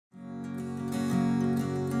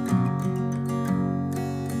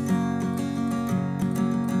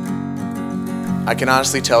I can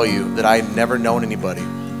honestly tell you that I've never known anybody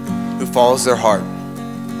who follows their heart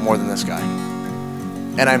more than this guy.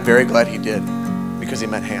 And I'm very glad he did, because he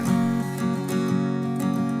met Hannah.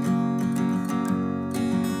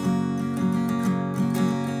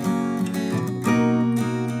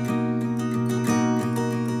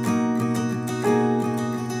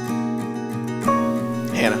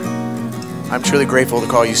 Hannah, I'm truly grateful to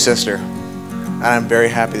call you sister, and I'm very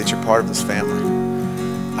happy that you're part of this family.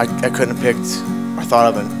 I couldn't have picked or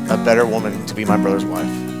thought of a better woman to be my brother's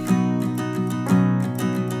wife.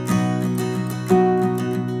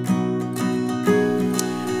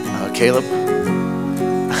 Caleb,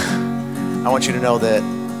 I want you to know that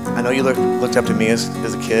I know you looked up to me as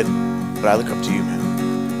a kid, but I look up to you,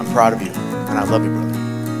 man. I'm proud of you, and I love you, brother.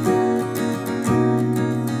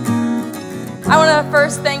 I want to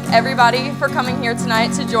first thank everybody for coming here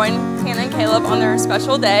tonight to join Hannah and Caleb on their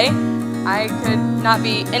special day. I could not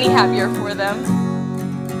be any happier for them.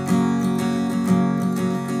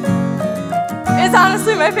 It's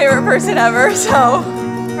honestly my favorite person ever, so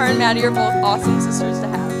her and Maddie are both awesome sisters to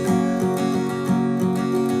have.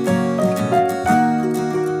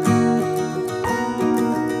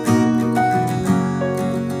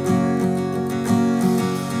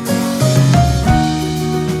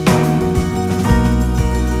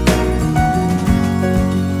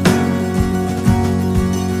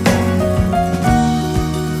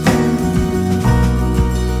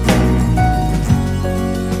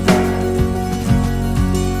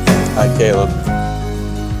 I, Caleb,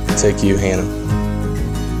 take you, Hannah,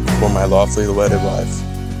 for my lawfully wedded wife.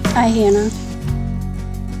 I, Hannah,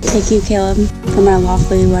 take you, Caleb, for my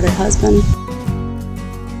lawfully wedded husband.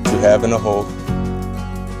 To have and to hold,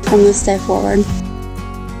 from this day forward,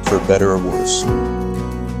 for better or worse,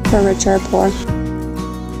 for richer or poor.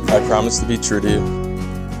 I promise to be true to you,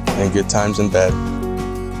 in good times and bad,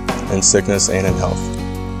 in sickness and in health.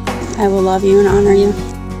 I will love you and honor you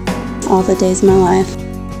all the days of my life,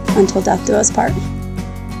 until death do us part.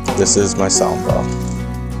 This is my solemn vow.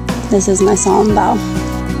 This is my solemn vow.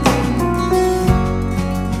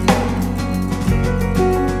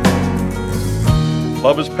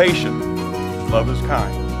 Love is patient. Love is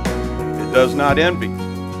kind. It does not envy.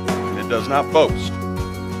 It does not boast.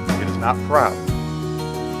 It is not proud.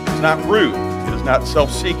 It is not rude. It is not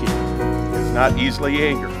self-seeking. It is not easily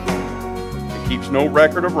angered. It keeps no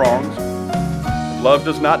record of wrongs. Love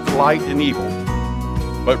does not delight in evil,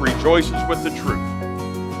 but rejoices with the truth.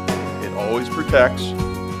 It always protects,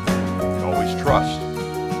 it always trusts,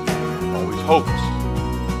 it always hopes,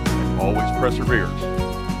 it always perseveres.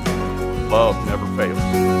 Love never fails.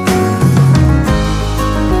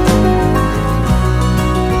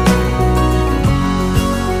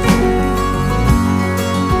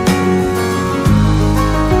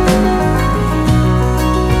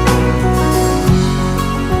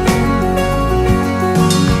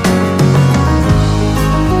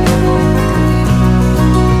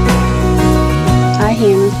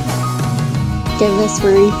 Hannah, give this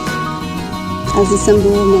ring as a symbol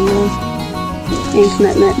of my love and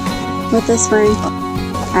commitment. With this ring,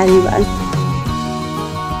 I do wed.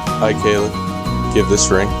 I, Caleb, give this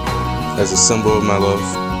ring as a symbol of my love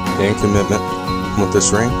and commitment. With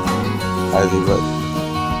this ring, I do wed.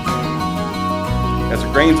 As the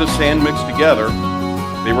grains of sand mixed together,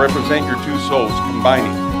 they represent your two souls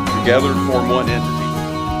combining together to form one entity.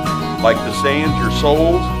 Like the sands, your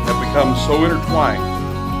souls have become so intertwined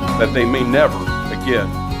that they may never again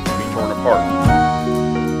be torn apart.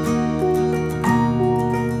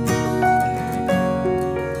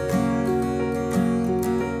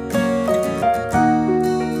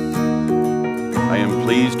 I am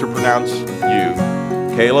pleased to pronounce you,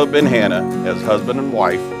 Caleb and Hannah, as husband and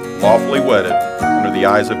wife, lawfully wedded under the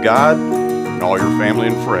eyes of God and all your family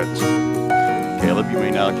and friends. Caleb, you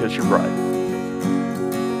may now kiss your bride.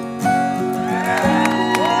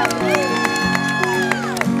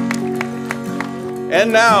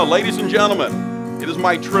 And now, ladies and gentlemen, it is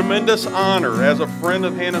my tremendous honor as a friend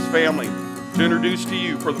of Hannah's family to introduce to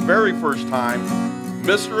you for the very first time,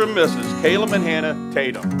 Mr. and Mrs. Caleb and Hannah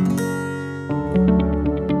Tatum.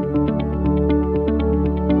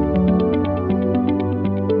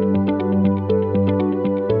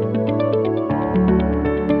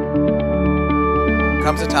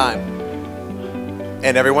 Comes a time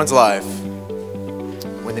in everyone's life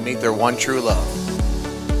when they meet their one true love.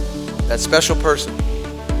 That special person,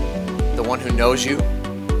 the one who knows you,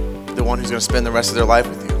 the one who's going to spend the rest of their life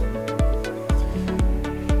with you.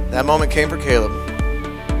 That moment came for Caleb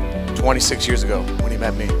 26 years ago when he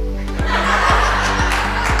met me.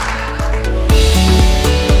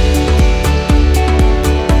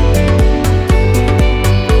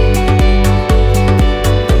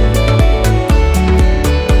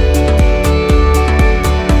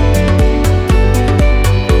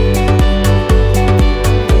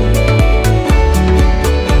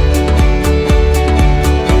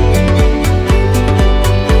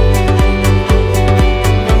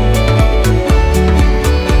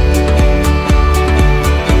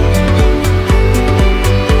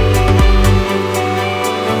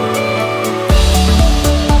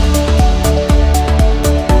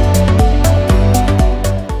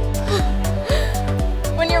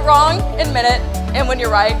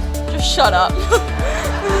 right, just shut up.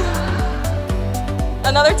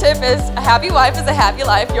 Another tip is a happy wife is a happy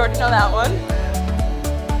life. You already know that one.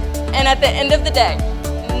 And at the end of the day,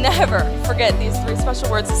 never forget these 3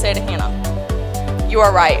 special words to say to Hannah. You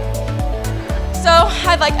are right. So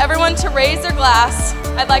I'd like everyone to raise their glass.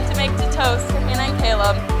 I'd like to make a toast to Hannah and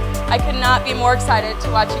Caleb. I could not be more excited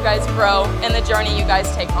to watch you guys grow and the journey you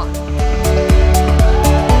guys take on.